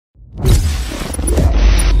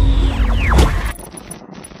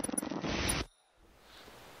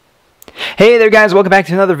Hey there guys, welcome back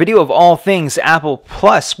to another video of all things Apple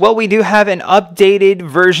Plus. Well, we do have an updated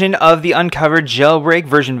version of the Uncovered Jailbreak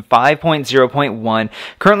version 5.0.1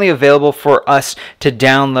 currently available for us to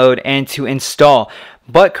download and to install.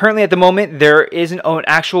 But currently at the moment there isn't an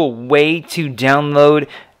actual way to download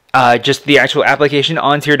just the actual application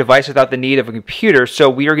onto your device without the need of a computer, so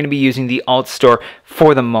we are going to be using the Alt Store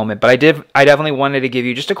for the moment. But I definitely wanted to give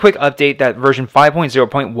you just a quick update that version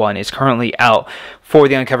 5.0.1 is currently out for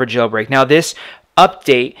the Uncovered Jailbreak. Now this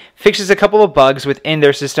update fixes a couple of bugs within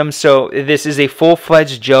their system, so this is a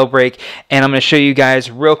full-fledged jailbreak, and I'm going to show you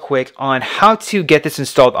guys real quick on how to get this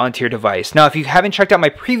installed onto your device. Now if you haven't checked out my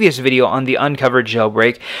previous video on the Uncovered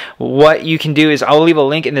Jailbreak, what you can do is I'll leave a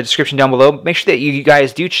link in the description down below. Make sure that you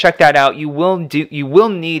guys do check that out. You will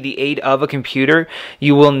need the aid of a computer,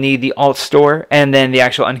 you will need the Alt Store, and then the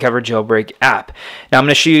actual Uncovered Jailbreak app. Now I'm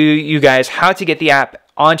going to show you guys how to get the app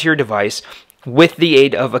onto your device with the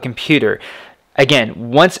aid of a computer.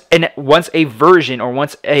 Again, once a version or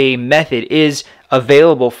once a method is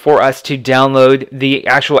available for us to download the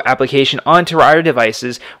actual application onto our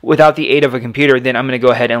devices without the aid of a computer, then I'm going to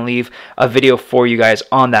go ahead and leave a video for you guys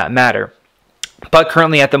on that matter. But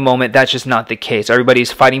currently at the moment, that's just not the case.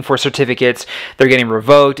 Everybody's fighting for certificates. They're getting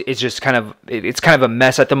revoked. It's just kind of a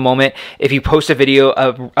mess at the moment. If you post a video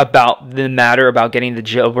about the matter about getting the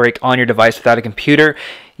jailbreak on your device without a computer,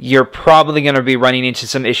 you're probably going to be running into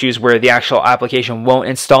some issues where the actual application won't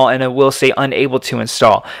install and it will say unable to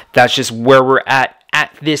install. That's just where we're at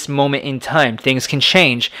this moment in time. Things can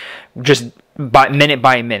change just by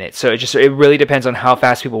minute. So it really depends on how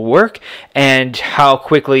fast people work and how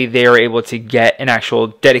quickly they are able to get an actual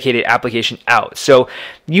dedicated application out. So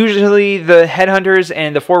usually the headhunters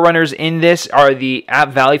and the forerunners in this are the App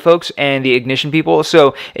Valley folks and the Ignition people.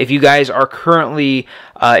 So if you guys are currently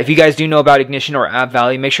if you guys do know about Ignition or App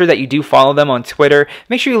Valley, make sure that you do follow them on Twitter.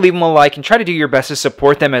 Make sure you leave them a like and try to do your best to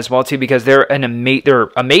support them as well too, because they're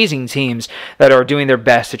amazing teams that are doing their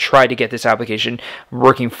best to try to get this application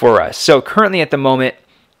working for us. So currently at the moment,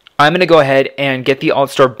 I'm going to go ahead and get the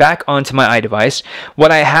Alt Store back onto my iDevice.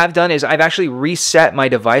 What I have done is I've actually reset my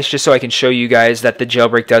device just so I can show you guys that the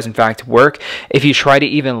jailbreak does in fact work. If you try to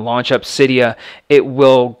even launch up Cydia, it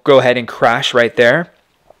will go ahead and crash right there.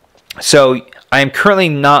 So I am currently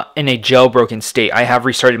not in a jailbroken state. I have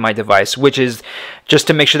restarted my device, which is just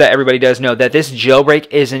to make sure that everybody does know that this jailbreak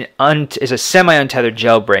is a semi-untethered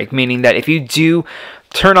jailbreak, meaning that if you do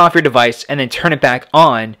turn off your device and then turn it back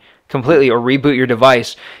on completely or reboot your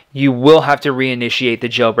device, you will have to reinitiate the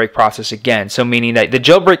jailbreak process again. So meaning that the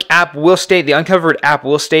jailbreak app will stay, the Uncovered app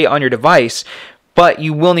will stay on your device, but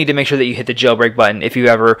you will need to make sure that you hit the jailbreak button if you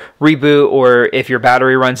ever reboot or if your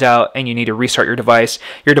battery runs out and you need to restart your device.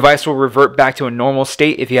 Your device will revert back to a normal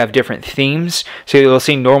state if you have different themes, so you'll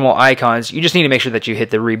see normal icons. You just need to make sure that you hit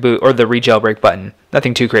the reboot or the re-jailbreak button.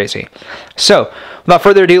 Nothing too crazy. So without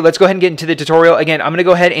further ado, let's go ahead and get into the tutorial. Again, I'm going to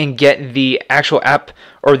go ahead and get the actual app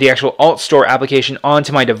or the actual Alt Store application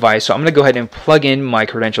onto my device. So I'm going to go ahead and plug in my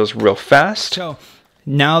credentials real fast. So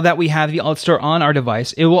now that we have the Alt Store on our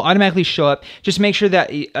device, it will automatically show up. Just make sure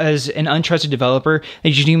that as an untrusted developer, that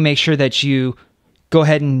you do make sure that you go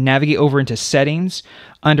ahead and navigate over into Settings,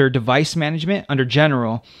 under Device Management, under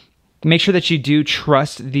General. Make sure that you do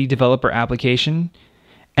trust the developer application,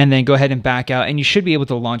 and then go ahead and back out, and you should be able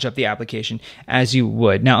to launch up the application as you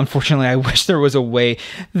would. Now, unfortunately, I wish there was a way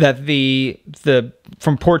that the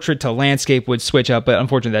from portrait to landscape would switch up, but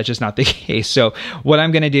unfortunately, that's just not the case. So what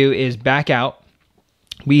I'm going to do is back out.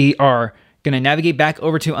 We are going to navigate back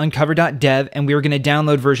over to uncover.dev, and we are going to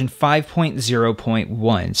download version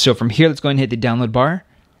 5.0.1. So from here, let's go ahead and hit the download bar.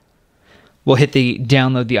 We'll hit the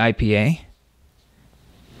download the IPA.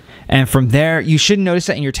 And from there, you should notice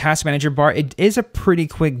that in your task manager bar, it is a pretty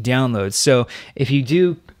quick download. So if you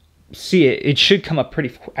do see it, it should come up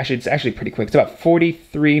pretty, actually, it's actually pretty quick. It's about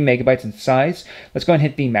 43 megabytes in size. Let's go ahead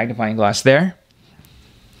and hit the magnifying glass there.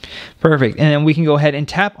 Perfect. And then we can go ahead and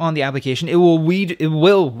tap on the application. It will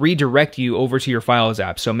redirect you over to your Files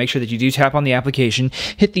app. So make sure that you do tap on the application,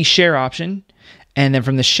 hit the share option, and then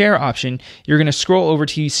from the share option, you're going to scroll over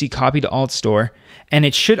till you see copy to Alt Store, and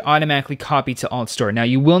it should automatically copy to Alt Store. Now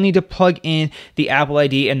you will need to plug in the Apple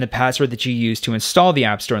ID and the password that you used to install the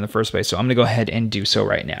App Store in the first place. So I'm going to go ahead and do so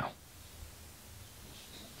right now.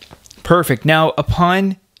 Perfect. Now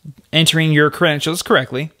upon entering your credentials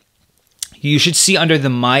correctly, you should see under the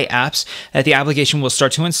My Apps that the application will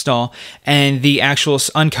start to install and the actual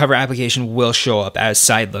Uncover application will show up as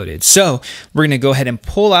sideloaded. So we're going to go ahead and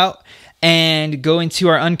pull out and go into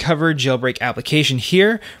our Uncovered Jailbreak application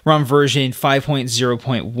here. We're on version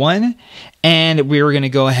 5.0.1 and we're going to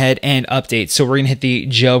go ahead and update. So we're going to hit the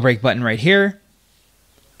jailbreak button right here.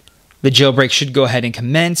 the jailbreak should go ahead and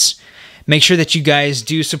commence. Make sure that you guys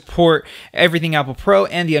do support Everything Apple Pro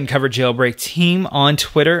and the Uncovered Jailbreak team on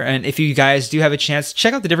Twitter. And if you guys do have a chance,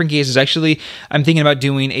 check out the different cases. Actually, I'm thinking about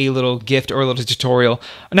doing a little gift or a little tutorial,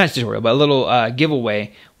 not a tutorial, but a little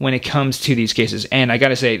giveaway when it comes to these cases. And I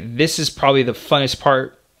gotta say, this is probably the funnest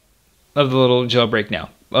part of the little jailbreak now.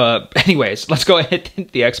 Anyways, let's go ahead and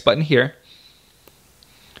hit the X button here.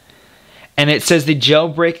 And it says the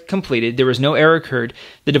jailbreak completed. There was no error occurred.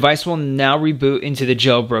 The device will now reboot into the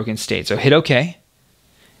jailbroken state. So hit OK.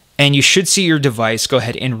 And you should see your device go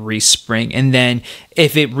ahead and respring. And then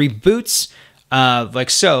if it reboots like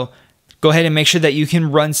so, go ahead and make sure that you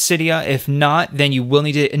can run Cydia. If not, then you will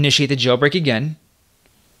need to initiate the jailbreak again.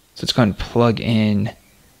 So let's go ahead and plug in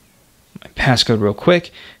my passcode real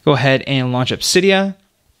quick. Go ahead and launch up Cydia.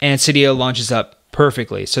 And Cydia launches up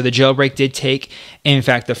perfectly. So the jailbreak did take, in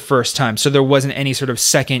fact, the first time. So there wasn't any sort of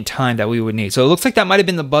second time that we would need. So it looks like that might have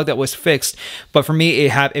been the bug that was fixed. But for me,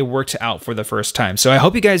 it worked out for the first time. So I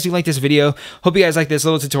hope you guys do like this video. Hope you guys like this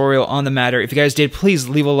little tutorial on the matter. If you guys did, please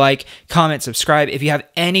leave a like, comment, subscribe. If you have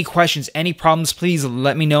any questions, any problems, please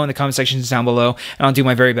let me know in the comment sections down below. And I'll do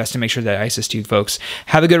my very best to make sure that I assist you folks.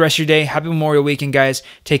 Have a good rest of your day. Happy Memorial Weekend, guys.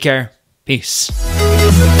 Take care. Peace.